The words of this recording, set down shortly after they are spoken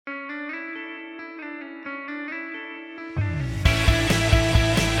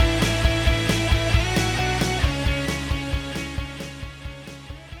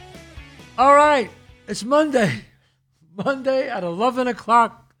All right, it's Monday. Monday at 11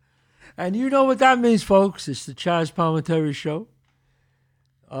 o'clock. And you know what that means, folks. It's the Chazz Palminteri Show.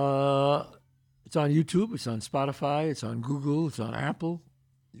 It's on YouTube. It's on Spotify. It's on Google. It's on Apple.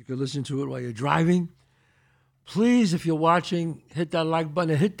 You can listen to it while you're driving. Please, if you're watching, hit that like button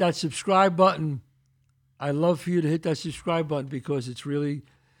and hit that subscribe button. I'd love for you to hit that subscribe button because it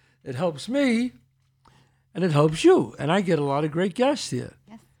helps me and it helps you. And I get a lot of great guests here.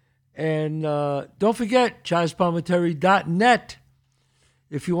 Yes. And don't forget, ChazzPalminteri.net.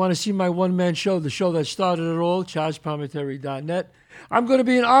 If you want to see my one-man show, the show that started it all, ChazzPalminteri.net. I'm going to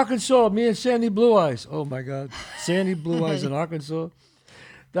be in Arkansas, me and Sandy Blue Eyes. Oh, my God. Sandy Blue Eyes in Arkansas.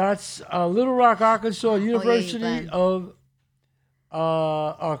 That's Little Rock, Arkansas, University of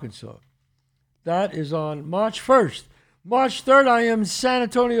Arkansas. That is on March 1st. March 3rd, I am in San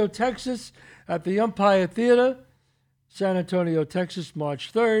Antonio, Texas, at the Empire Theater. San Antonio, Texas,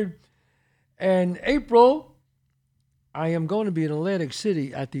 March 3rd. And April, I am going to be in Atlantic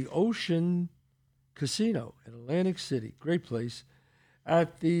City at the Ocean Casino in Atlantic City. Great place.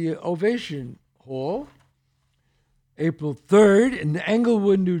 At the Ovation Hall. April 3rd in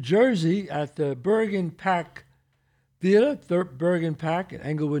Englewood, New Jersey at the Bergen Pack Theater. Bergen Pack in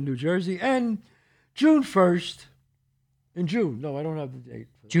Englewood, New Jersey. And June 1st, in June. No, I don't have the date.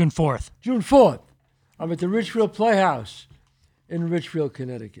 June 4th. June 4th. I'm at the Richfield Playhouse in Richfield,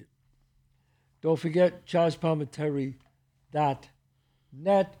 Connecticut. Don't forget,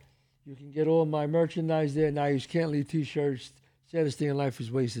 ChazzPalminteri.net. You can get all my merchandise there. Now use Can't Leave T-shirts. Saddest thing in life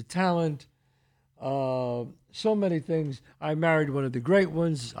is wasted talent. So many things. I married one of the great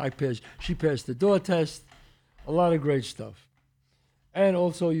ones. She passed the door test. A lot of great stuff. And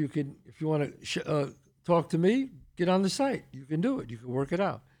also, you can, if you want to talk to me, get on the site. You can do it. You can work it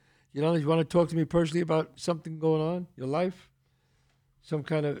out. You know, if you want to talk to me personally about something going on, your life, some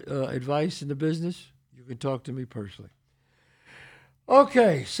kind of advice in the business, you can talk to me personally.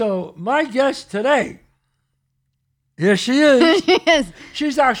 Okay, so my guest today, here she is. She is.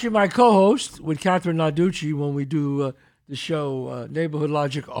 She's actually my co-host with Catherine Narducci when we do the show Neighborhood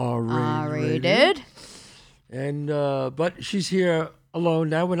Logic R-rated. And but she's here alone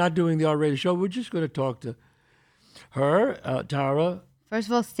now. We're not doing the R-rated show. We're just going to talk to her, Tara. First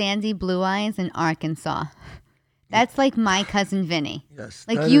of all, Sandy Blue Eyes in Arkansas. That's like my cousin Vinny. Yes.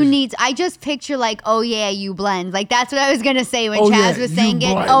 Like I just picture like, oh yeah, you blend. Like that's what I was going to say when Chazz was saying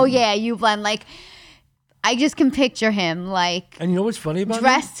it. Oh yeah, you blend. Like I just can picture him like. And you know what's funny about him?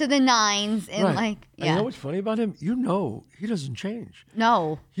 Dressed to the nines and right. like, yeah. And you know what's funny about him? You know, he doesn't change.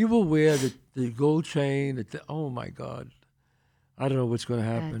 No. He will wear the gold chain. Oh my God. I don't know what's going to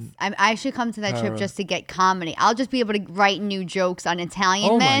happen. I should come to that trip just to get comedy. I'll just be able to write new jokes on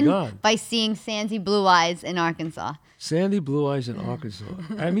Italian men by seeing Sandy Blue Eyes in Arkansas. Sandy Blue Eyes in Arkansas.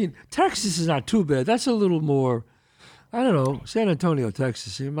 I mean, Texas is not too bad. That's a little more, I don't know, San Antonio,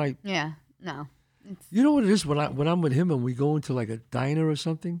 Texas. It might. Yeah, no. You know what it is when I'm with him and we go into like a diner or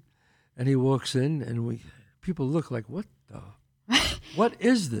something, and he walks in and people look like, what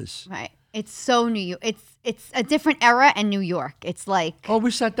is this? Right. It's so New York. It's a different era in New York. It's like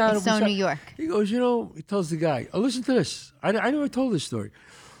we sat down. It's New York. He goes, he tells the guy, listen to this. I never told this story.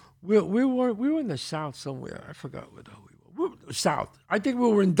 We were in the South somewhere. I forgot where the hell we were. South. I think we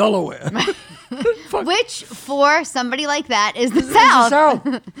were in Delaware. Which for somebody like that is the South.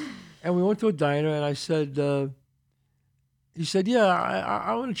 And we went to a diner, and I said, he said, yeah,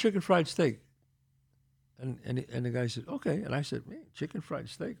 I want a chicken fried steak. And the guy said, okay. And I said, man, chicken fried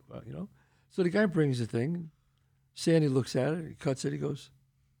steak, well, So the guy brings the thing. Sandy looks at it. He cuts it. He goes,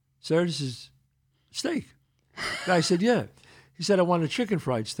 sir, this is steak. The guy said, yeah. He said, I want a chicken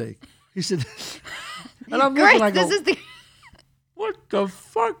fried steak. He said, and I'm looking, I go, what the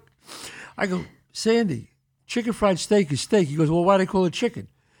fuck? I go, Sandy, chicken fried steak is steak. He goes, well, why do they call it chicken?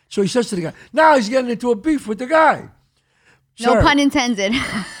 So he says to the guy, now he's getting into a beef with the guy. No pun intended.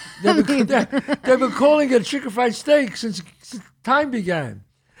 They've been calling it chicken fried steak since time began.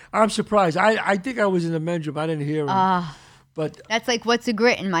 I'm surprised. I think I was in the men's room. I didn't hear him. But that's like what's a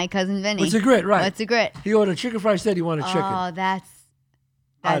grit in my cousin Vinny. What's a grit, right? What's a grit? He ordered chicken fried steak. He wanted chicken. Oh, that's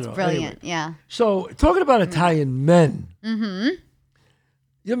brilliant. Anyway. Yeah. So talking about Italian men. Mm-hmm.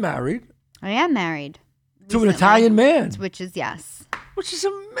 You're married. I am married. To an Italian man. Which is yes. Which is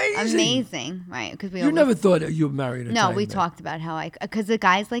amazing. Amazing, right? Because you never thought you were married. No, we talked about how because the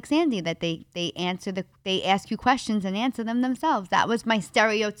guys like Sandy that they ask you questions and answer them themselves. That was my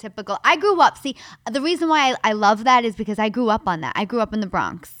stereotypical. I grew up. See, the reason why I love that is because I grew up on that. I grew up in the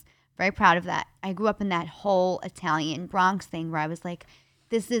Bronx. Very proud of that. I grew up in that whole Italian Bronx thing where I was like,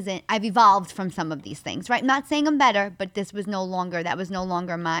 this isn't. I've evolved from some of these things, right? I'm not saying I'm better, but that was no longer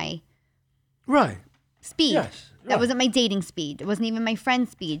my Right. speed. Yes. That wasn't my dating speed. It wasn't even my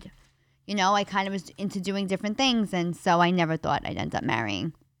friend's speed. You know, I kind of was into doing different things, and so I never thought I'd end up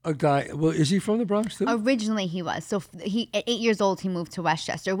marrying. A guy. Well, is he from the Bronx too? Originally, he was. So he at 8 years old, he moved to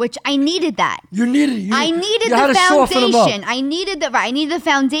Westchester, which I needed that. You needed. I needed you had the to soften him up. foundation. I needed the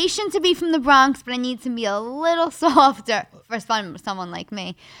foundation to be from the Bronx, but I need to be a little softer for someone like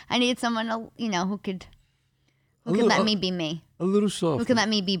me. I needed someone, who could let me be me. A little softer. Who could let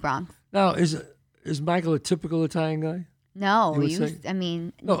me be Bronx? Now, is Michael a typical Italian guy? No,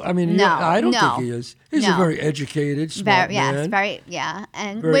 No, I don't think he is. He's a very educated, smart man.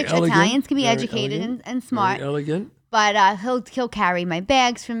 And Very which elegant, Italians can be very educated elegant, and smart. Very elegant. But he'll carry my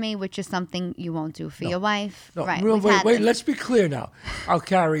bags for me, which is something you won't do for your wife. No, Right. wait, let's be clear now. I'll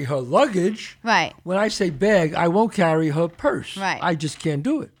carry her luggage. Right. When I say bag, I won't carry her purse. Right. I just can't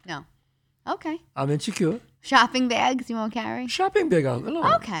do it. No. Okay. I'm insecure. Shopping bags you won't carry? Shopping bag,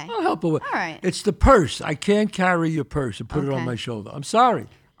 Okay. I'll help her with. All right. It's the purse. I can't carry your purse and put it on Okay. my shoulder. I'm sorry.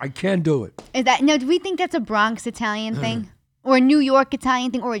 I can't do it. Do we think that's a Bronx Italian thing? Or a New York Italian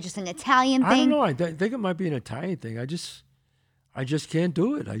thing? Or just an Italian I don't thing? know. I think it might be an Italian thing. I just can't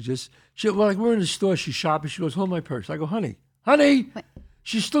do it. Like we're in the store, she's shopping. She goes, hold my purse. I go, honey. Wait.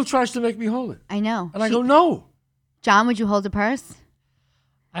 She still tries to make me hold it. I know. And I go, no. John, would you hold a purse?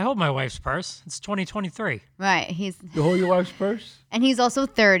 I hold my wife's purse. It's 2023. Right. You hold your wife's purse? And he's also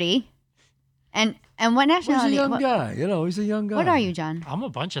 30. And what He's a nationality? young guy. He's a young guy. What are you, John? I'm a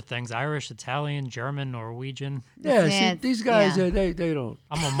bunch of things: Irish, Italian, German, Norwegian. Yeah, Yeah, see, these guys, yeah. they don't.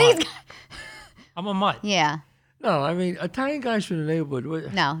 I'm a mutt. I'm a mutt. Yeah. No, I mean, Italian guys from the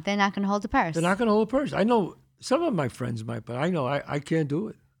neighborhood, No, they're not going to hold a purse. they're not going to hold a purse. I know some of my friends might, but I know I can't do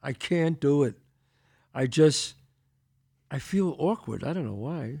it. I can't do it. I feel awkward. I don't know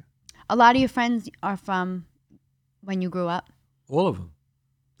why. A lot of your friends are from when you grew up? All of them.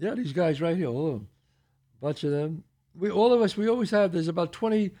 Yeah, these guys right here, all of them. A bunch of them. We always have, there's about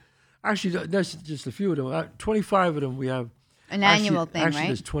 20, actually, that's just a few of them. 25 of them we have. An annual thing, actually, right?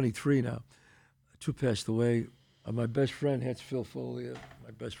 there's 23 now. 2 passed away. My best friend, that's Phil Folia.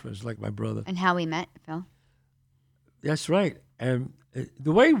 My best friend's like my brother. And how we met, Phil? That's right. And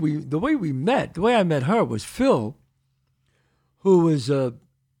the way I met her was Phil, who was a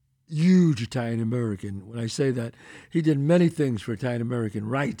huge Italian American. When I say that, he did many things for Italian American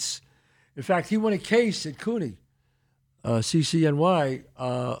rights. In fact, he won a case at CUNY, CCNY,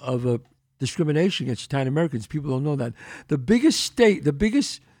 of discrimination against Italian Americans. People don't know that. The biggest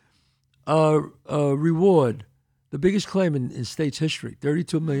reward, the biggest claim in state's history,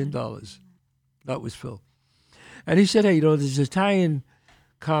 $32 million. That was Phil. And he said, hey, there's this Italian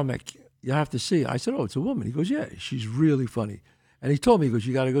comic you have to see. I said, oh, it's a woman. He goes, yeah, she's really funny. And he told me, he goes,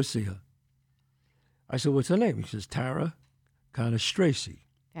 you got to go see her. I said, what's her name? He says, Tara Cannistraci.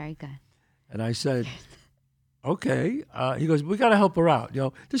 Very good. And I said, okay. He goes, we got to help her out.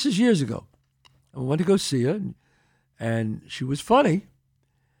 This is years ago. And we went to go see her, and she was funny.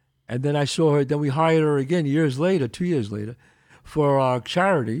 And then I saw her, then we hired her again 2 years later, for our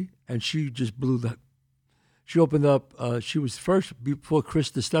charity, and she just she opened up, she was first before Chris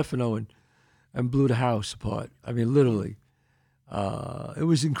DiStefano and blew the house apart. I mean, literally. It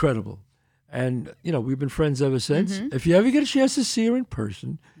was incredible. And, we've been friends ever since. Mm-hmm. If you ever get a chance to see her in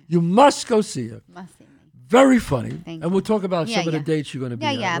person, you must go see her. Must see me. Very funny. Thank and we'll talk about some of the yeah. dates you're going to be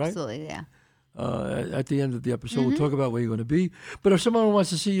at, right? Absolutely, yeah. At the end of the episode, Mm-hmm. we'll talk about where you're going to be. But if someone wants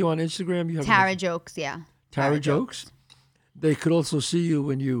to see you on Instagram, you have Tara Jokes, yeah. Tara Jokes. They could also see you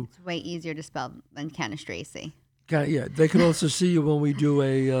when you... It's way easier to spell than Cannistraci. Yeah, they could also see you when we do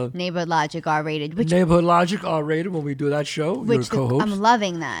a... Neighborhood Logic R-rated. Neighborhood Logic R-rated when we do that show. You're a co-host. I'm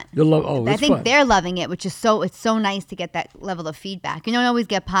loving that. You'll love... Oh, I it's think fun. they're loving it, which is it's so nice to get that level of feedback. You don't always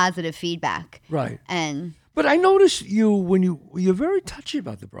get positive feedback. Right. And But I notice you're very touchy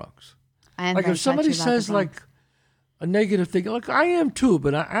about the Bronx. I am Like very if somebody touchy about says the Bronx. like a negative thing, like I am too,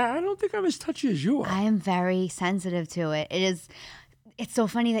 but I don't think I'm as touchy as you are. I am very sensitive to it. It's so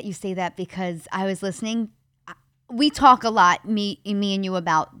funny that you say that because I was listening. We talk a lot, me and you,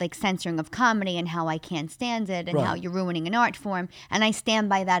 about like censoring of comedy and how I can't stand it and how Right. you're ruining an art form, and I stand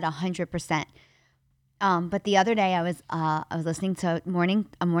by that 100%. But the other day I was listening to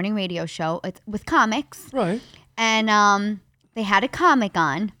a morning radio show with comics, Right. and they had a comic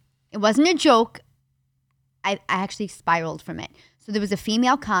on. It wasn't a joke. I actually spiraled from it. So there was a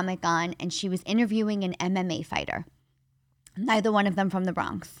female comic on, and she was interviewing an MMA fighter. Neither one of them from the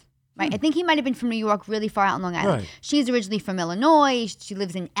Bronx. Right? I think he might have been from New York, really far out in Long Island. Right. She's originally from Illinois. She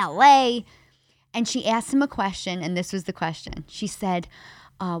lives in L.A. And she asked him a question, and this was the question. She said,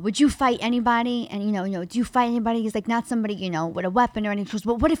 would you fight anybody? And do you fight anybody? He's like, not somebody with a weapon or anything. She goes,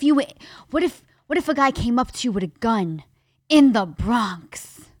 well, what if a guy came up to you with a gun in the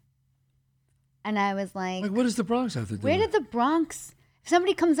Bronx? And I was like, what does the Bronx have to do? Where did the Bronx? If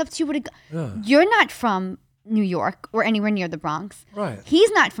somebody comes up to you with a gun, Yeah. you're not from New York or anywhere near the Bronx. Right. He's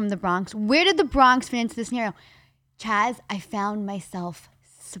not from the Bronx. Where did the Bronx fit into the scenario? Chazz, I found myself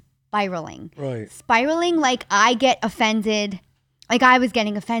spiraling. Right. Spiraling like I get offended. Like I was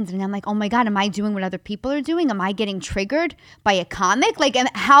getting offended. And I'm like, oh my God, am I doing what other people are doing? Am I getting triggered by a comic? Like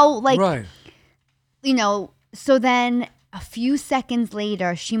how, like, right. So then a few seconds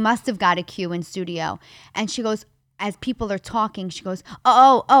later, she must have got a cue in studio. And she goes, as people are talking, she goes,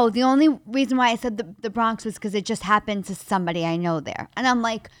 oh, the only reason why I said the Bronx was because it just happened to somebody I know there. And I'm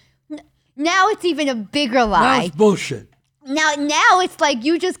like, now it's even a bigger lie. Now it's bullshit. Now it's like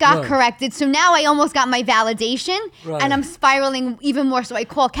you just got Right. corrected. So now I almost got my validation Right. and I'm spiraling even more. So I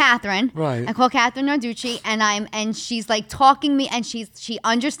call Catherine. Right. I call Catherine Narducci and she's like talking me and she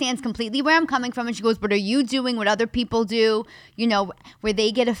understands completely where I'm coming from. And she goes, but are you doing what other people do? Where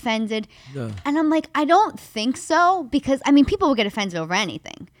they get offended. Yeah. And I'm like, I don't think so because people will get offended over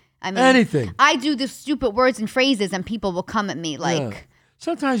anything. Anything. I do the stupid words and phrases and people will come at me like. Yeah.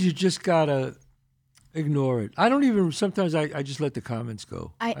 Sometimes you just gotta ignore it. I don't even. Sometimes I just let the comments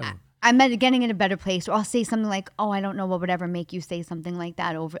go. I'm getting in a better place, or I'll say something like, "Oh, I don't know what would ever make you say something like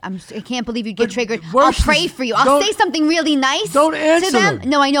that." I can't believe you get But triggered. I'll worse pray is- for you. I'll don't- say something really nice. Don't to answer them. them.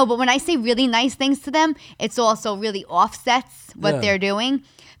 No, I know, but when I say really nice things to them, it's also really offsets what Yeah. they're doing.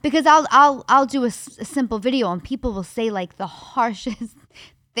 Because I'll do a simple video and people will say like the harshest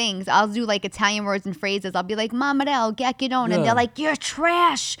things. I'll do like Italian words and phrases. I'll be like, Mama del, Gekidon. And Yeah. they're like, you're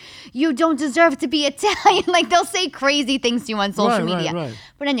trash. You don't deserve to be Italian. Like they'll say crazy things to you on social media. Right.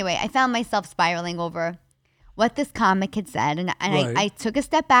 But anyway, I found myself spiraling over what this comic had said. And Right. I took a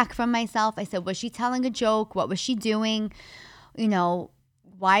step back from myself. I said, was she telling a joke? What was she doing?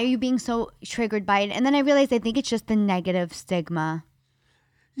 Why are you being so triggered by it? And then I realized I think it's just the negative stigma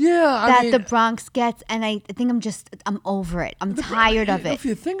Yeah, that the Bronx gets. And I think I'm over it. I'm tired of it. If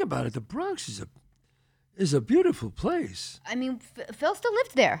you think about it, the Bronx is a beautiful place. Phil still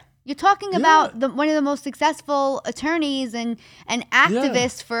lived there. You're talking about one of the most successful attorneys and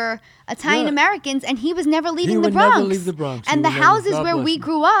activists for Italian Americans, and he was never leaving the Bronx. He would never leave the Bronx. And He the would never- houses God where bless we him.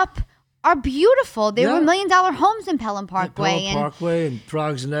 grew up are beautiful. They Yeah. were $1 million homes in Pelham Parkway. Pelham Parkway and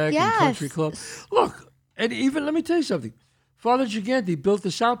Trog's Neck and Country Yes. Club. Look, and even let me tell you something. Father Gigante built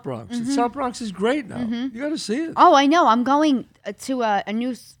the South Bronx. The South Bronx is great now. You got to see it. Oh, I know. I'm going to a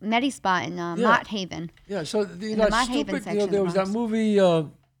new Medi spot in Mott Haven. Yeah, so the Mott Haven section of there the was that Bronx. movie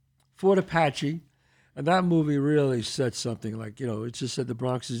Fort Apache, and that movie really said something like, it just said the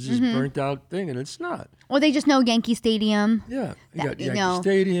Bronx is just burnt out thing, and it's not. Or they just know Yankee Stadium. Yeah, you got you Yankee know,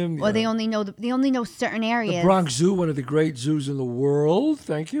 Stadium. Or they only know certain areas. the Bronx Zoo, one of the great zoos in the world.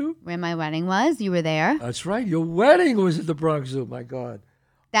 Thank you. Where my wedding was. You were there. That's right. Your wedding was at the Bronx Zoo. My God.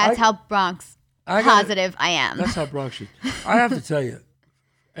 That's how Bronx positive I am. That's how Bronx is. I have to tell you,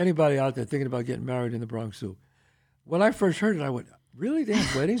 anybody out there thinking about getting married in the Bronx Zoo, when I first heard it, I went, really? They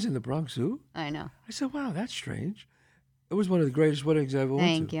have weddings in the Bronx Zoo? I know. I said, wow, that's strange. It was one of the greatest weddings I ever went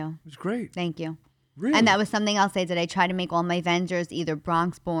to. Thank you. It was great. Thank you. Really? And that was something else I did. I tried to make all my vendors either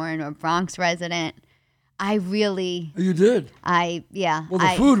Bronx born or Bronx resident. I really, You did? yeah. Well,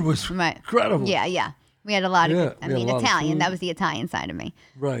 the food was right. incredible. Yeah. We had a lot of, Yeah, we had a lot of Italian. food. That was the Italian side of me.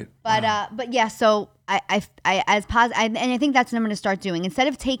 Right. But yeah, so I as positive, and I think that's what I'm going to start doing. Instead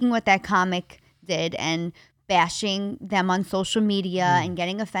of taking what that comic did and bashing them on social media and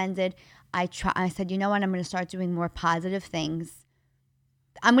getting offended, I said, you know what? I'm going to start doing more positive things.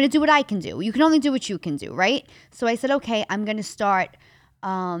 I'm going to do what I can do. You can only do what you can do, right? So I said, okay, I'm going to start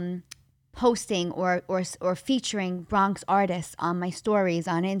posting or featuring Bronx artists on my stories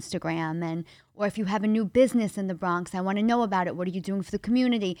on Instagram, or if you have a new business in the Bronx, I want to know about it. What are you doing for the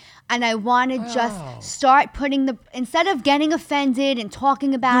community? And I want to just start putting instead of getting offended and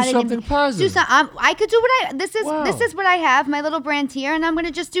talking about it, something positive. Do something. I could do what this is. Wow. This is what I have, my little brand here, and I'm going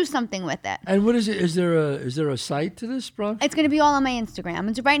to just do something with it. And what is it? Is there a site to this, Bronx? It's going to be all on my Instagram.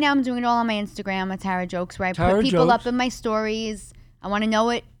 And right now, I'm doing it all on my Instagram at Tara Jokes, where I Tara put people Jokes. up in my stories. I want to know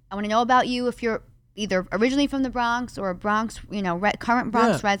it. I want to know about you if you're either originally from the Bronx or a Bronx, current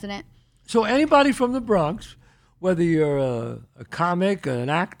Bronx resident. So anybody from the Bronx, whether you're a comic, an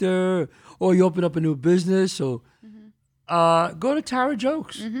actor, or you open up a new business, go to Tara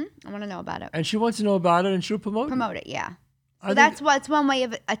Jokes. I want to know about it. And she wants to know about it, and she'll promote it. Promote it, yeah. I So think- that's what's one way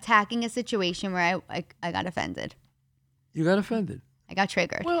of attacking a situation where I got offended. You got offended. I got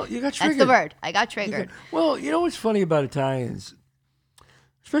triggered. Well, you got triggered. That's the word. I got triggered. Well, you know what's funny about Italians?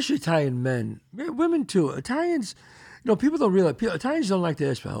 especially Italian men, women too. Italians, people don't realize, Italians don't like to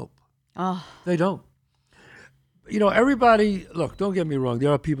ask for help. Oh, They don't. Everybody, look, don't get me wrong.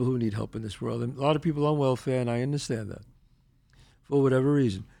 There are people who need help in this world, and a lot of people on welfare, and I understand that for whatever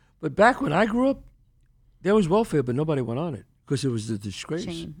reason. But back when I grew up, there was welfare, but nobody went on it because it was a disgrace.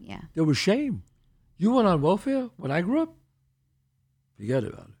 shame. Yeah. There was shame. You went on welfare when I grew up? Forget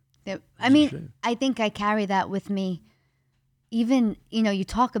about it. I mean, I think I carry that with me. Even, you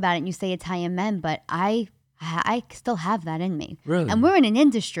talk about it and you say Italian men, but I still have that in me. Really? And we're in an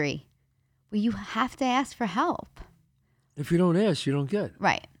industry where you have to ask for help. If you don't ask, you don't get.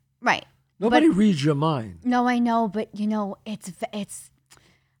 Right. Nobody reads your mind. No, I know, but it's.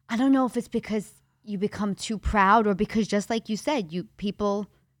 I don't know if it's because you become too proud or because, just like you said, people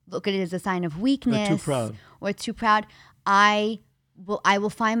look at it as a sign of weakness. Too proud. Or too proud. I will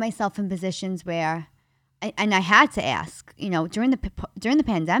find myself in positions where, and I had to ask. During the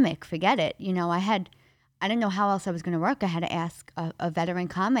pandemic, forget it. I didn't know how else I was going to work. I had to ask a veteran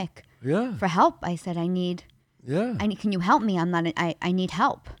comic for help. I said, can you help me? I need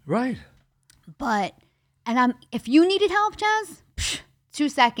help. Right. But, if you needed help, Chazz, 2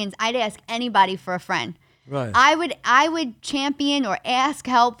 seconds, I'd ask anybody for a friend. Right. I would champion or ask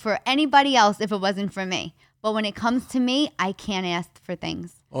help for anybody else if it wasn't for me. But when it comes to me, I can't ask for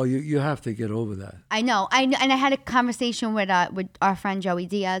things. Oh, you have to get over that. I know. And I had a conversation with our friend Joey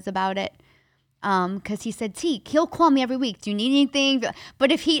Diaz about it. Because he said, he'll call me every week. Do you need anything? But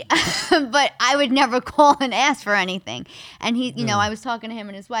but I would never call and ask for anything. And I was talking to him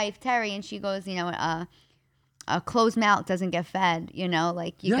and his wife, Terry, and she goes, a closed mouth doesn't get fed. You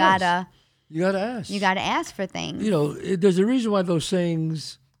gotta ask. You gotta ask for things. There's a reason why those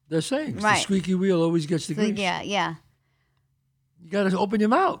sayings, they're sayings. Right. The squeaky wheel always gets the grease. Yeah. You gotta open your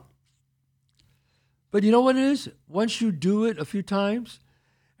mouth. But you know what it is? Once you do it a few times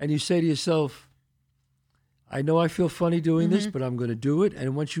and you say to yourself, I know I feel funny doing this, but I'm going to do it.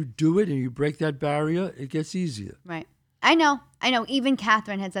 And once you do it and you break that barrier, it gets easier. Right. I know. Even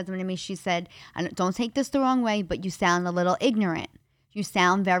Catherine had said something to me. She said, don't take this the wrong way, but you sound a little ignorant. You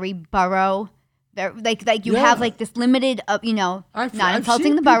sound very borough. Very, like you have like this limited, not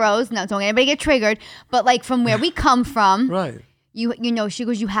insulting the boroughs. No, don't anybody get triggered. But from where we come from, right. She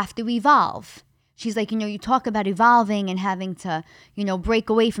goes, you have to evolve. She's like, you talk about evolving and having to, break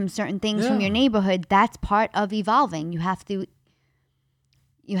away from certain things from your neighborhood. That's part of evolving. You have to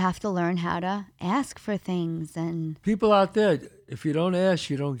learn how to ask for things. And people out there, if you don't ask,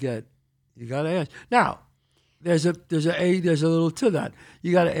 you don't get. You got to ask. Now, there's a little to that.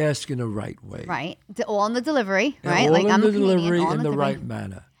 You got to ask in the right way. Right. All in the delivery, right? All I'm the a delivery comedian, in the right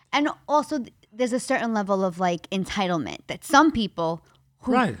manner. And also, there's a certain level of entitlement that some people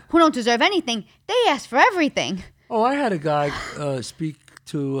who don't deserve anything, they ask for everything. Oh, I had a guy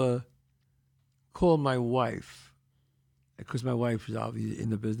call my wife, because my wife is obviously in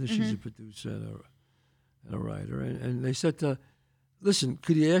the business. She's a producer and a writer. And they said to, listen,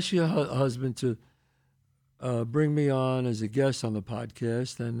 could you ask your husband to bring me on as a guest on the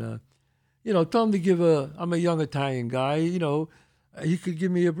podcast? And, tell him to I'm a young Italian guy, he could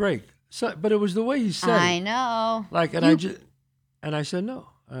give me a break. So, but it was the way he said it. I know. And I said, no,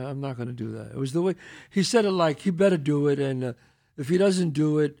 I'm not going to do that. It was the way he said it, he better do it. And if he doesn't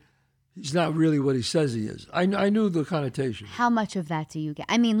do it, he's not really what he says he is. I knew the connotation. How much of that do you get?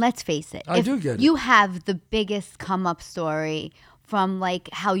 I mean, let's face it. I do get it. You have the biggest come-up story from,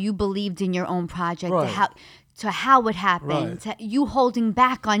 how you believed in your own project to how it happened, to you holding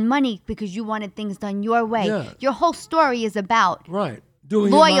back on money because you wanted things done your way. Yeah. Your whole story is about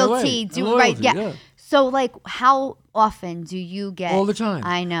doing loyalty. It my way. Yeah. So, how often do you get... All the time.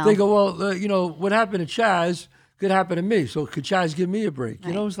 I know. They go, well, what happened to Chazz could happen to me, so could Chazz give me a break?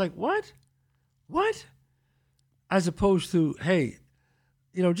 Right. It's like, what? What? As opposed to, hey,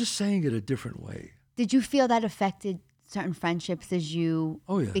 just saying it a different way. Did you feel that affected certain friendships as you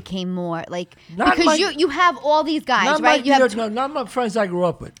became more, you have all these guys, right? Not my friends I grew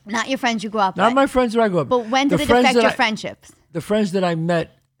up with. Not your friends you grew up with. Not my friends that I grew up with. But when did it affect your friendships? The friends that I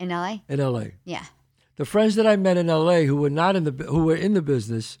met... In L.A.? In L.A. Yeah. The friends that I met in L.A. who were were in the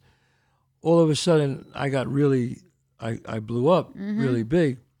business, all of a sudden I got I blew up really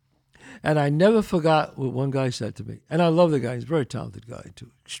big. And I never forgot what one guy said to me. And I love the guy. He's a very talented guy,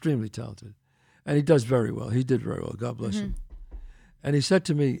 too. Extremely talented. And he does very well. He did very well. God bless him. And he said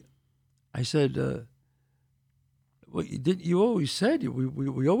to me, I said, well, you always said,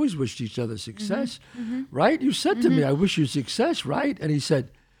 we always wished each other success, right? You said to me, I wish you success, right? And he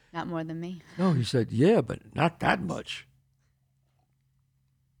said, not more than me. No, he said, yeah, but not that much.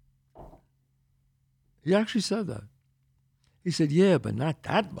 He actually said that. He said, yeah, but not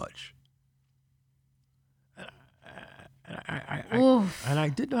that much. And I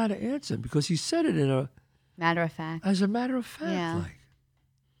didn't know how to answer him because he said it Matter of fact. as a matter of fact, Yeah. like.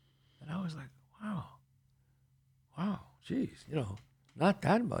 And I was like, wow, geez, not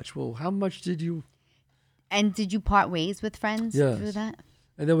that much. Well, how much did you? And did you part ways with friends Yes. through that?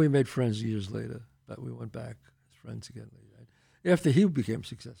 And then we made friends years later. But we went back as friends again later. After he became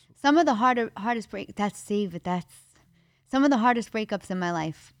successful. Some of the hardest some of the hardest breakups in my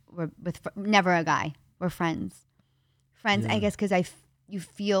life were with never a guy. We're friends. Friends, Yeah. I guess, because you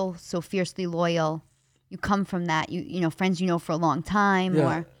feel so fiercely loyal. You come from that. You know friends for a long time.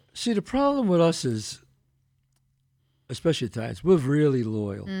 Yeah. Or See, the problem with us is, especially Italians, we're really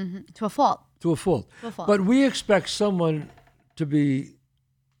loyal. to a fault. To a fault. To a fault. But we expect someone to be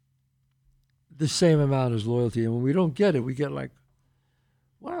the same amount as loyalty. And when we don't get it, we get like,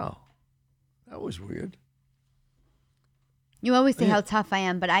 wow, that was weird. You always say Yeah. how tough I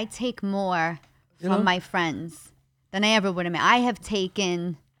am, but I take more You from know? my friends than I ever would admit. I have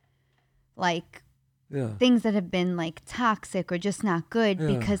taken like Yeah. things that have been like toxic or just not good Yeah.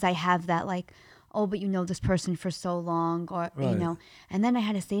 because I have that like, oh, but you know this person for so long, or Right. and then I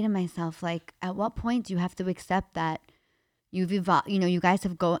had to say to myself, like, at what point do you have to accept that you've evolved? You guys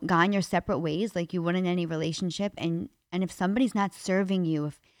have gone your separate ways, like you would in any relationship, and if somebody's not serving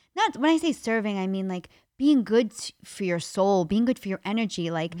you, when I say serving, I mean like being good for your soul, being good for your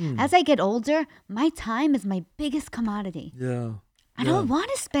energy. Like as I get older, my time is my biggest commodity. Yeah. I don't want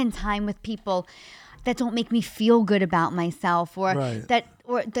to spend time with people that don't make me feel good about myself, or Right. that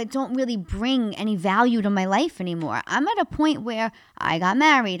don't really bring any value to my life anymore. I'm at a point where I got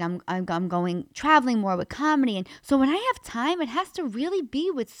married. I'm going traveling more with comedy, and so when I have time, it has to really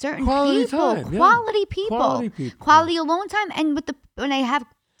be with certain Quality people, time, yeah. quality people, Quality people. quality alone time, and when I have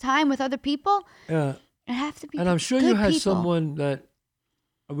time with other people, Yeah. it has to be. And I'm sure good you had people. someone that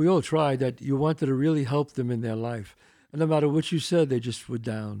we all tried that you wanted to really help them in their life. And no matter what you said, they just were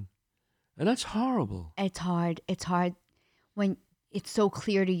down. And that's horrible. It's hard. It's hard when it's so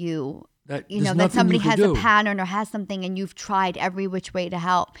clear to you. That That somebody has a pattern or has something, and you've tried every which way to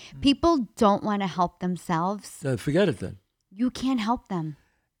help. People don't want to help themselves. Forget it then. You can't help them.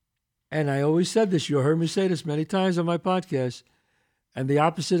 And I always said this. You heard me say this many times on my podcast. And the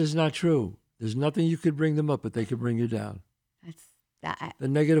opposite is not true. There's nothing you could bring them up, but they could bring you down. It's that. The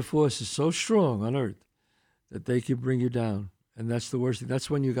negative force is so strong on earth that they can bring you down. And that's the worst thing. That's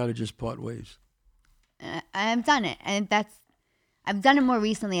when you got to just part ways. I've done it, and I've done it more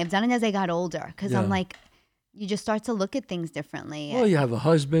recently. I've done it as I got older because I'm Yeah. like, you just start to look at things differently. Well, you have a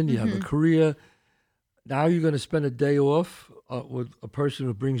husband, you have a career. Now you're going to spend a day off with a person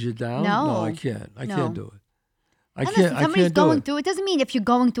who brings you down? No. I can't. I No. can't do it. I And can't. listen, I somebody's can't do going it. through it. Doesn't mean if you're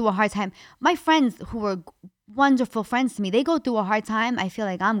going through a hard time. My friends who are wonderful friends to me, they go through a hard time. I feel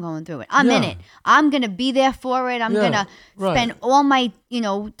like I'm going through it. I'm in Yeah. it. I'm gonna be there for it. I'm Yeah, gonna right. spend all my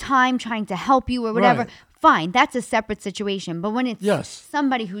time trying to help you or whatever. Right. Fine, that's a separate situation. But when it's Yes.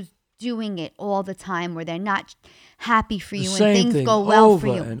 somebody who's doing it all the time, where they're not happy for The you and same things thing go well over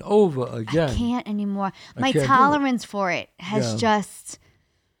for you, and over again. I can't anymore. I My can't do it. tolerance for it has Yeah. just.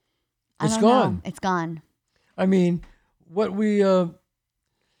 I It's don't know. gone. It's gone. I mean,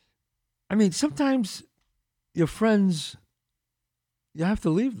 sometimes your friends, you have to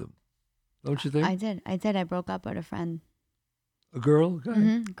leave them, don't you think? I did. I broke up with a friend, A girl,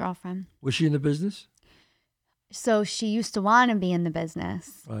 guy? girlfriend. Was she in the business? So she used to want to be in the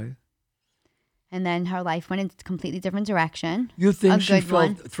business, Right. and then her life went in a completely different direction. You think A she good felt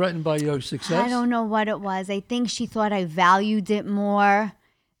one. threatened by your success? I don't know what it was. I think she thought I valued it more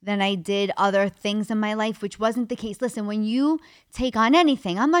than I did other things in my life, which wasn't the case. Listen, when you take on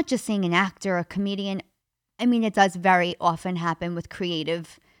anything, I'm not just saying an actor, a comedian. I mean, it does very often happen with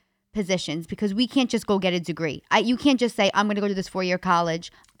creative positions because we can't just go get a degree. You can't just say, I'm going to go to this 4-year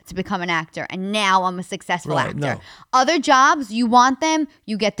college to become an actor, and now I'm a successful Right, actor. no. Other jobs, you want them,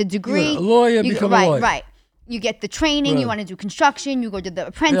 you get the degree. You're a lawyer, become a right, lawyer. Right. You get the training, you Right. want to do construction, you go to the Yeah,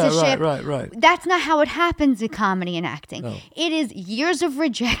 apprenticeship. right. That's not how it happens in comedy and acting. No. It is years of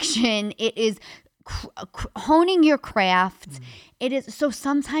rejection. It is honing your craft. It is so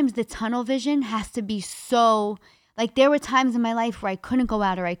sometimes the tunnel vision has to be so. Like there were times in my life where I couldn't go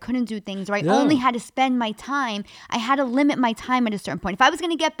out or I couldn't do things or I Yeah. only had to spend my time. I had to limit my time at a certain point. If I was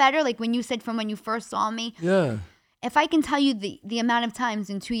going to get better, like when you said from when you first saw me, Yeah. if I can tell you the amount of times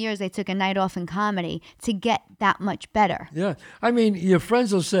in 2 years I took a night off in comedy to get that much better. Yeah. I mean, your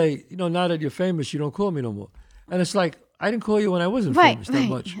friends will say, now that you're famous, you don't call me no more. And it's like, I didn't call you when I wasn't Right, famous right, that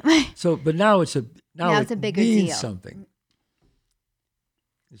much. right. So, but now it's a Now it's a bigger means deal. something.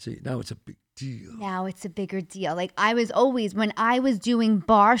 You see, now it's a big deal. Now it's a bigger deal. Like I was always, when I was doing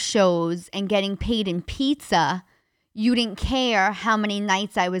bar shows and getting paid in pizza, you didn't care how many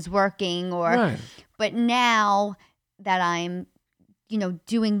nights I was working Right. but now that I'm,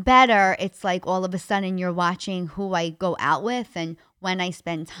 doing better, it's like all of a sudden you're watching who I go out with and when I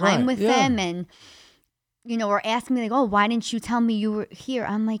spend time Right, with yeah. them and, or asking me like, oh, why didn't you tell me you were here?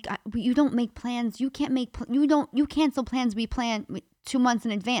 I'm like, you don't make plans. You can't you cancel plans we plan 2 months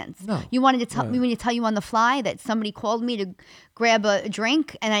in advance. No. You wanted to tell me when you tell you on the fly that somebody called me to grab a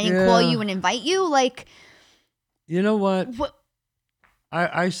drink and I didn't call you and invite you. Like, you know what? what?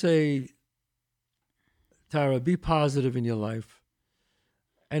 I say, Tara, be positive in your life.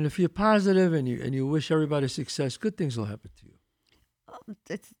 And if you're positive and you wish everybody success, good things will happen to you.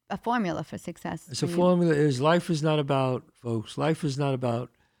 It's a formula for success. It's a formula life is not about, folks, life is not about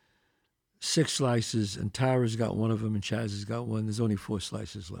 6 slices and Tara's got one of them and Chazz has got one. There's only 4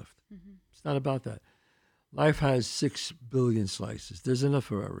 slices left. Mm-hmm. It's not about that. Life has 6 billion slices. There's enough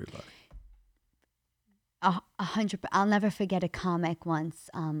for everybody. 100%. I'll never forget a comic once.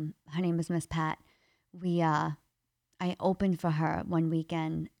 Her name was Miss Pat. I opened for her one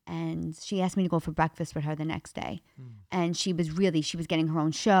weekend and she asked me to go for breakfast with her the next day. And she was getting her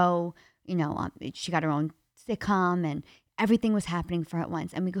own show, she got her own sitcom and everything was happening for her at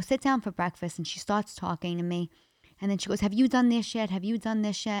once. And we go sit down for breakfast and she starts talking to me. And then she goes, have you done this yet? Have you done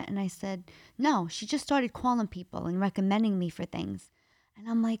this yet? And I said, no. She just started calling people and recommending me for things. And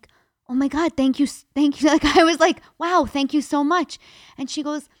I'm like, oh my God, thank you. Like I was like, wow, thank you so much. And she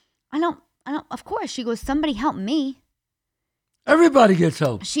goes, I don't, of course. She goes, somebody help me. Everybody gets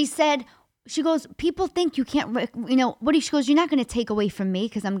help. She goes, people think you can't, she goes, you're not going to take away from me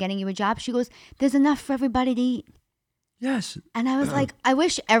because I'm getting you a job. She goes, there's enough for everybody to eat. Yes. And I was like, I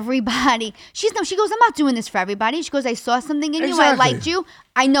wish everybody, she goes, I'm not doing this for everybody. She goes, I saw something in you. I liked you.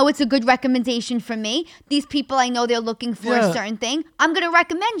 I know it's a good recommendation for me. These people, I know they're looking for a certain thing. I'm going to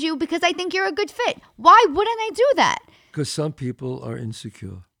recommend you because I think you're a good fit. Why wouldn't I do that? Because some people are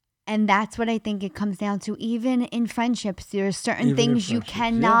insecure. And that's what I think it comes down to. Even in friendships, there are certain things you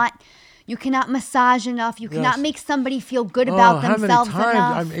cannot massage enough. You cannot make somebody feel good about themselves how many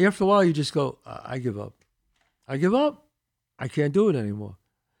times, enough. after a while, you just go, I give up. I give up. I can't do it anymore.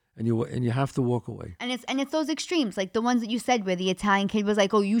 And you have to walk away. And it's those extremes, like the ones that you said where the Italian kid was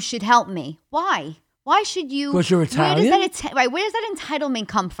like, oh, you should help me. Why? Why should you? Because you're Italian? Where does that entitlement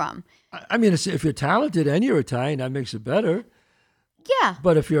come from? I mean, if you're talented and you're Italian, that makes it better. Yeah.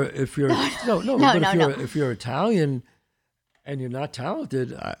 But if you're if you're Italian and you're not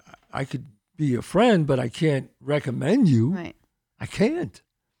talented, I could be your friend, but I can't recommend you. Right. I can't.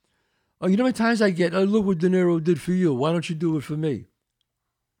 Oh, you know how many times I get, oh, look what De Niro did for you. Why don't you do it for me?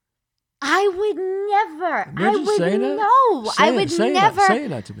 I would never. Imagine saying that? No. I would never. Saying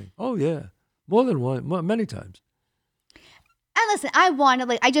that to me. Oh, yeah. More than one, many times. And listen,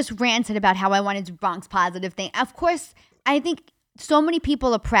 I just ranted about how I wanted to Bronx positive thing. Of course, I think so many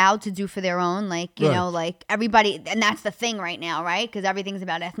people are proud to do for their own, like, you know, like everybody, and that's the thing right now, right? Because everything's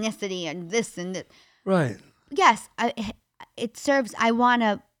about ethnicity and this and that. Right. Yes, it serves, I want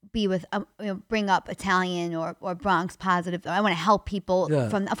to be with, bring up Italian or Bronx positive. I want to help people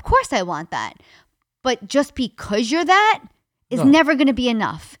from, of course I want that. But just because you're that is never going to be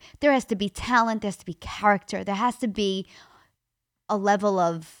enough. There has to be talent, there has to be character, there has to be a level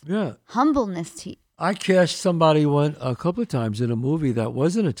of humbleness to you. I cast somebody a couple of times in a movie that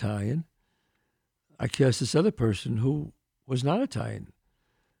wasn't Italian. I cast this other person who was not Italian.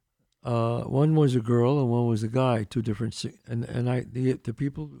 One was a girl and one was a guy, 2 different. And the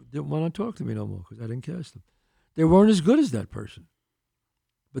people didn't want to talk to me no more because I didn't cast them. They weren't as good as that person,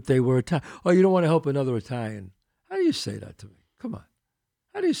 but they were Italian. Oh, you don't want to help another Italian? How do you say that to me? Come on.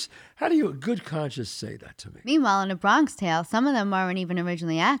 How do you, in good conscience, say that to me? Meanwhile, in A Bronx Tale, some of them weren't even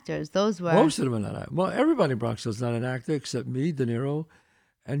originally actors. Those were... Most of them are not actors. Well, everybody in Bronx Tale is not an actor except me, De Niro,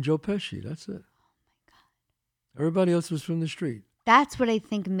 and Joe Pesci. That's it. Oh, my God. Everybody else was from the street. That's what I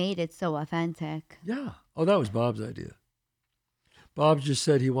think made it so authentic. Yeah. Oh, that was Bob's idea. Bob just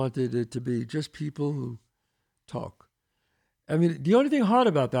said he wanted it to be just people who talk. I mean, the only thing hard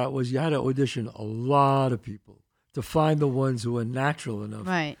about that was you had to audition a lot of people to find the ones who were natural enough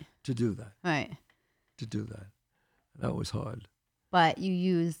to do that. Right. To do that. That was hard. But you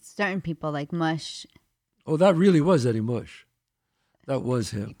used certain people like Mush. Oh, that really was Eddie Mush. That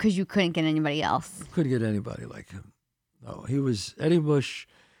was him. Because you couldn't get anybody else. Couldn't get anybody like him. No, he was Eddie Mush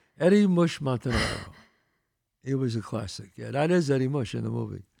Montanaro. He was a classic. Yeah, that is Eddie Mush in the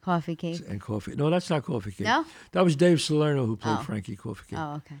movie. Coffee Cake. And Coffee. No, that's not Coffee Cake. No? That was Dave Salerno who played Frankie Coffee Cake.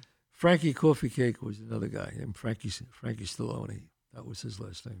 Oh, okay. Frankie Coffee Cake was another guy named Frankie Stallone. That was his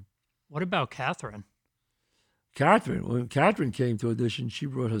last name. What about Catherine? Catherine, when Catherine came to audition, she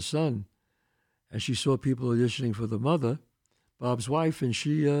brought her son, and she saw people auditioning for the mother, Bob's wife, and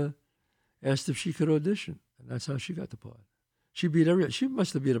she asked if she could audition, and that's how she got the part. She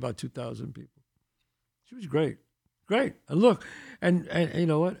must have beat about 2,000 people. She was great. And look, and you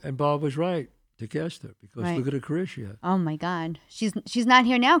know what? And Bob was right to cast her because look at the career she had. Oh my God, she's not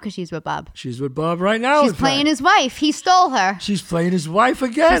here now because she's with Bob. She's with Bob right now. She's playing his wife. He stole her. She's playing his wife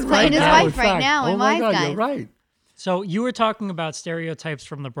again. She's playing his wife right now. Oh in my Wise God, Guys. you're right. So you were talking about stereotypes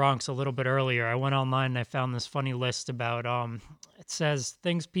from the Bronx a little bit earlier. I went online and I found this funny list about, it says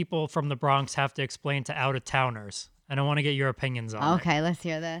things people from the Bronx have to explain to out-of-towners. And I want to get your opinions on it. Okay, let's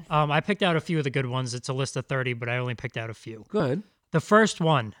hear this. I picked out a few of the good ones. It's a list of 30, but I only picked out a few. Good. The first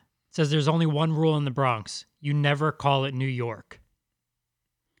one says there's only one rule in the Bronx. You never call it New York.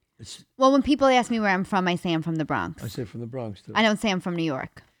 Well, when people ask me where I'm from, I say I'm from the Bronx. I say from the Bronx, too. I don't say I'm from New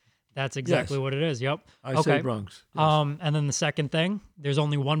York. That's exactly what it is. Yep. I say Bronx. Yes. And then the second thing, there's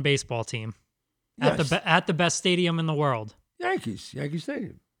only one baseball team Yes. at the best stadium in the world. Yankee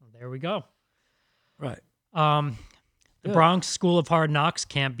Stadium. There we go. Right. The Bronx School of Hard Knocks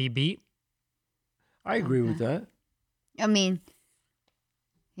can't be beat. I agree with that. I mean,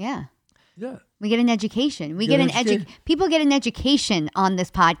 yeah. Yeah. We get an education. People get an education on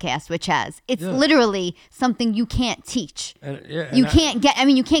this podcast, which it's literally something you can't teach. You can't get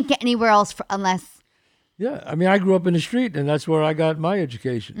anywhere else unless. Yeah. I mean, I grew up in the street, and that's where I got my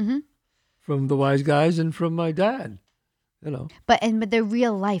education from the wise guys and from my dad. You know. But they're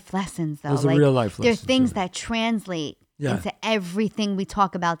real life lessons, though. Those are real life lessons. They're things that translate into everything we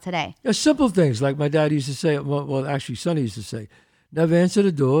talk about today. Yeah, simple things like my dad used to say. Well, actually, Sonny used to say, "Never answer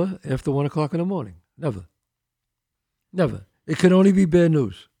the door after 1 o'clock in the morning. Never. It can only be bad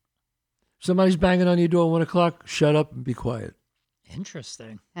news. Somebody's banging on your door at 1 o'clock. Shut up and be quiet."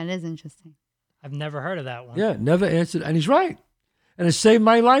 Interesting. That is interesting. I've never heard of that one. Yeah, never answered, and he's right. And it saved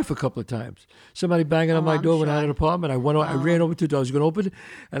my life a couple of times. Somebody banging on my door when I had an apartment. I ran over to the door. I was going to open it,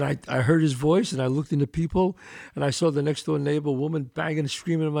 and I heard his voice, and I looked into people, and I saw the next door neighbor woman banging and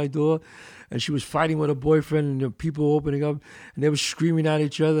screaming at my door, and she was fighting with her boyfriend, and the people were opening up, and they were screaming at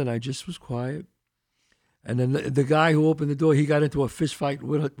each other, and I just was quiet. And then the guy who opened the door, he got into a fist fight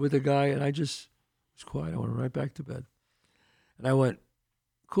with a guy, and I just was quiet. I went right back to bed. And I went,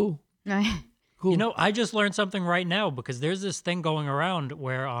 cool. Right. Cool. You know, I just learned something right now because there's this thing going around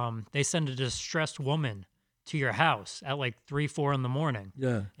where they send a distressed woman to your house at like 3, 4 in the morning.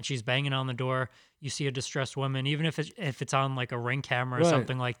 Yeah. And she's banging on the door. You see a distressed woman, even if it's on like a Ring camera or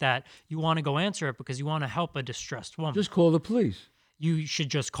something like that, you want to go answer it because you want to help a distressed woman. Just call the police. You should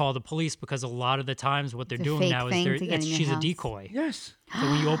just call the police because a lot of the times what they're doing now is she's a decoy. Yes. So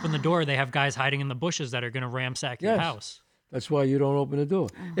when you open the door, they have guys hiding in the bushes that are going to ransack your house. That's why you don't open the door.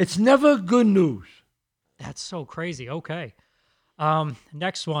 It's never good news. That's so crazy. Okay.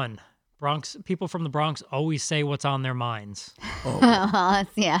 Next one. Bronx people from the Bronx always say what's on their minds. Oh.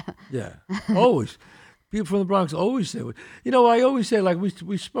 Yeah. Yeah. Always. People from the Bronx always say what. You know, I always say, like we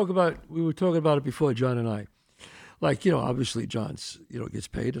were talking about it before, John and I. Like, you know, obviously John's, gets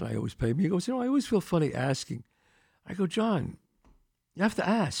paid and I always pay him. He goes, I always feel funny asking. I go, John, you have to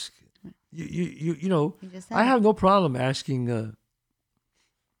ask. I have no problem asking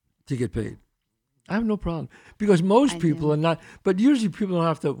to get paid. I have no problem because most people are not. But usually people don't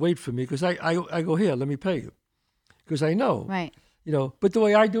have to wait for me because I go, here, let me pay you, because I know. Right. But the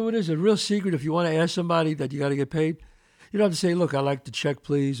way I do it is a real secret. If you want to ask somebody that you got to get paid, you don't have to say, look, I'd like the check,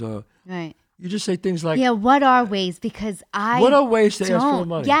 please, or right. You just say things like, yeah, what are ways? Because what are ways to ask for the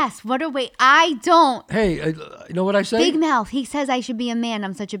money? Yes, what are ways? I don't. Hey, you know what I say? Big mouth. He says I should be a man.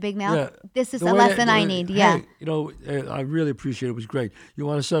 I'm such a big mouth. Yeah. This is a lesson I need. Yeah. Hey, I really appreciate it. It was great. You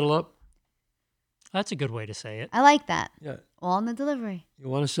want to settle up? That's a good way to say it. I like that. Yeah. All in the delivery. You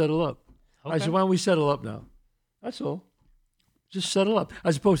want to settle up? Okay. I said, why don't we settle up now? That's all. Just settle up.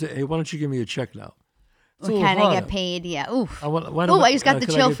 As opposed to, hey, why don't you give me a check now? Or can I get paid? Yeah. Oof. I just got the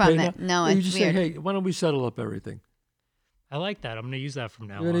chill from it. No, you it's just weird. say, hey, why don't we settle up everything? I like that. I'm going to use that from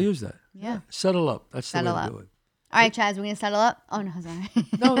now on. You're going to use that. Yeah. Settle up. That's the way to do it. All right, Chazz, we're going to settle up? Oh, no, sorry.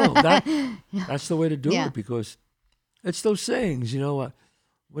 No. That's the way to do it because it's those sayings,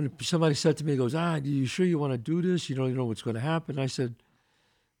 when somebody said to me, goes, are you sure you want to do this? You don't know what's going to happen. I said,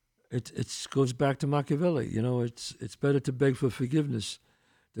 it goes back to Machiavelli. It's better to beg for forgiveness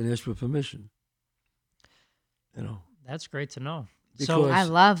than ask for permission. That's great to know. So I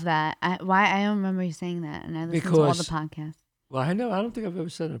love that. I don't remember you saying that, and I listen to all the podcasts. Well, I know. I don't think I've ever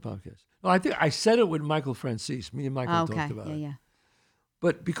said it in a podcast. No, I think I said it with Michael Francis. Me and Michael talked about it. Yeah.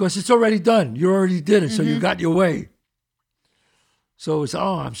 But because it's already done, you already did it, so you got your way. So it's,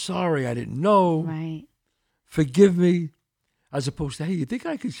 oh, I'm sorry, I didn't know. Right. Forgive me. As opposed to, hey, you think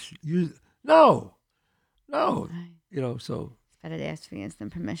I could use? No. Right. You know, so Better to ask for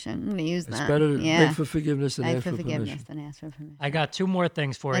instant permission. I'm gonna use it's that. better to yeah. beg for forgiveness than Beg ask for for forgiveness permission. than ask for permission. I got two more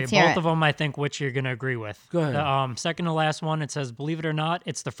things for Let's you. hear Both it. of them, I think, which you're going to agree with. Go ahead. The second to last one, it says, believe it or not,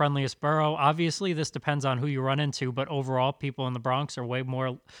 it's the friendliest borough. Obviously, this depends on who you run into, but overall, people in the Bronx are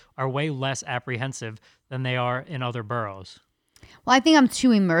way less apprehensive than they are in other boroughs. Well, I think I'm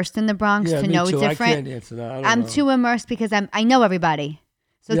too immersed in the Bronx Yeah, to me know too. it's different. I can't answer that. I don't I'm know. too immersed because I know everybody.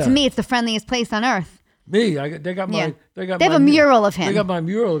 So Yeah. to me, it's the friendliest place on earth. Me, they got my, Yeah. they got They have my a mural of him. They got my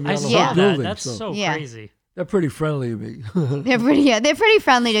mural of me I on the saw whole that. building. That's so Yeah. crazy. They're pretty friendly to me. They're pretty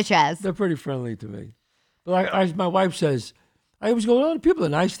friendly to Chazz. They're pretty friendly to me. But my wife says, I always go, oh, the people are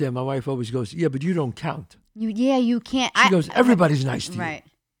nice there. My wife always goes, yeah, but you don't count. You can't. She goes, everybody's nice to you. Right.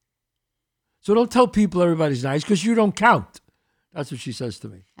 So don't tell people everybody's nice because you don't count. That's what she says to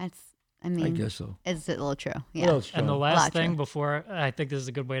me. I mean, I guess so. it's a little true. What Yeah. else, And the Joe? last Gotcha. thing before, I think this is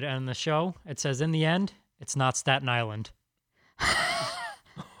a good way to end the show. It says, in the end, it's not Staten Island.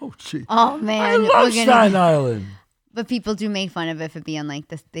 Oh, gee. Oh man, I love Staten Island. But people do make fun of it for being like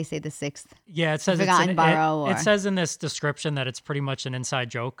this. They say the sixth. Yeah, it says Forgotten borough, it or- says in this description that it's pretty much an inside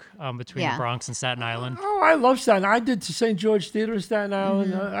joke between Yeah. the Bronx and Staten Island. Oh, I love Staten Island. I did to St. George Theater in Staten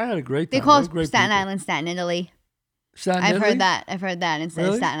Island. I had a great time. They call They were great Staten people. Island Staten Italy. Staten I've Italy? heard that. I've heard that instead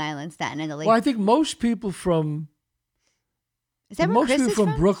Really? of Staten Island, Staten Italy. Well, I think most people from Is that where most Chris people is from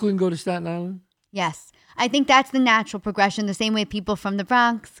from? Brooklyn go to Staten Island. Yes, I think that's the natural progression. The same way people from the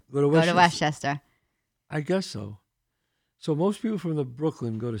Bronx Go to go to Westchester. I guess so. So most people from the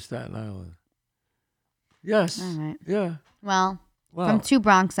Brooklyn go to Staten Island. Yes. All right. Yeah. Well, Wow. from two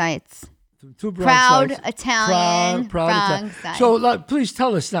Bronxites, Two proud Bronxites. Italian Proud Italian. Bronxites. So please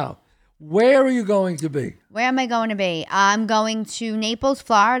tell us now, where are you going to be? Where am I going to be? I'm going to Naples,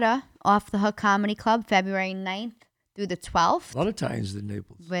 Florida, Off the Hook Comedy Club, February 9th through the 12th. A lot of Italians in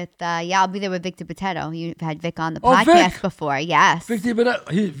Naples. With I'll be there with Vic DiPotetto. You've had Vic on the Oh, podcast Vic! before, yes. Vic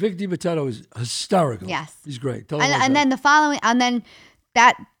DiPotetto is hysterical. Yes. He's great. Tell him I And said. then the following, and then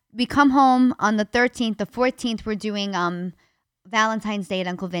that we come home on the 13th. The 14th, we're doing Valentine's Day at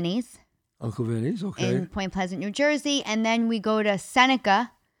Uncle Vinny's Uncle Vinny's, okay. in Point Pleasant, New Jersey, and then we go to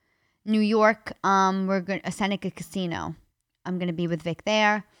Seneca, New York. We're going to Seneca Casino. I'm going to be with Vic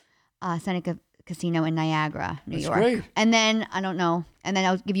there. Seneca Casino in Niagara, New That's York. great. And then I don't know. And then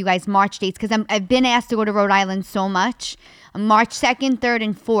I'll give you guys March dates because I've been asked to go to Rhode Island so much. March 2nd, 3rd,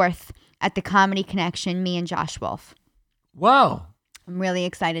 and 4th at the Comedy Connection. Me and Josh Wolf. Wow. I'm really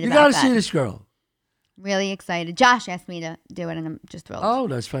excited You about got to that. see this girl. Really excited. Josh asked me to do it, and I'm just thrilled. Oh,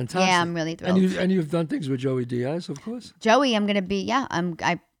 that's fantastic. Yeah, I'm really thrilled. And you've done things with Joey Diaz, of course. Joey, I'm gonna be. Yeah,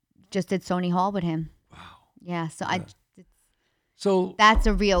 I just did Sony Hall with him. Wow. Yeah, so So that's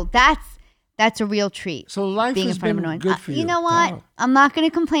a real treat. so life Being has in front of been an audience. good for you. You know what? Wow. I'm not gonna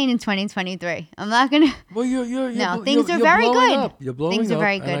complain in 2023. I'm not gonna. Well, you're No, bl- things you're are very blowing good. Up. You're blowing Things are up,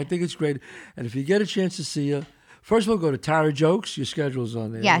 very and good. I think it's great. And if you get a chance to see her, first of all, go to Tara Jokes. Your schedule's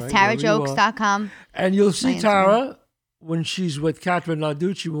on there. Yes, right? Wherever you are. TaraJokes.com. And you'll see My Instagram. Tara when she's with Catherine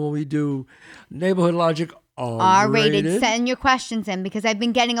Narducci when we do Neighborhood Logic R-rated. Send your questions in because I've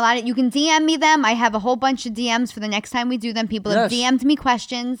been getting a lot of. You can DM me them. I have a whole bunch of DMs for the next time we do them. People have Yes. DM'd me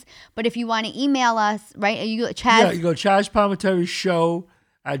questions. But if you want to email us, right? Are you Chazz? Yeah, you go Chazz Palminteri Show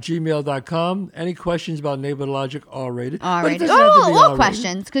at gmail.com. Any questions about Neighborhood Logic R-rated? But it R-rated. doesn't have to be All R-rated.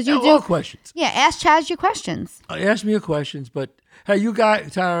 questions because you Yeah, do. all questions. Yeah, ask Chazz your questions. Ask me your questions, but hey, you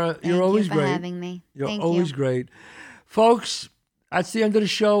got Tara. Thank You're always you for great. having me. You're Thank always you. great. Folks, that's the end of the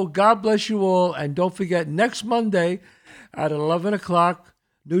show. God bless you all. And don't forget, next Monday at 11 o'clock,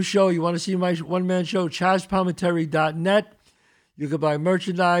 new show. You want to see my one-man show, ChazzPalminteri.net. You can buy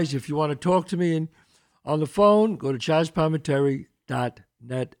merchandise. If you want to talk to me on the phone, go to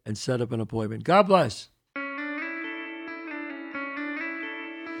ChazzPalminteri.net and set up an appointment. God bless.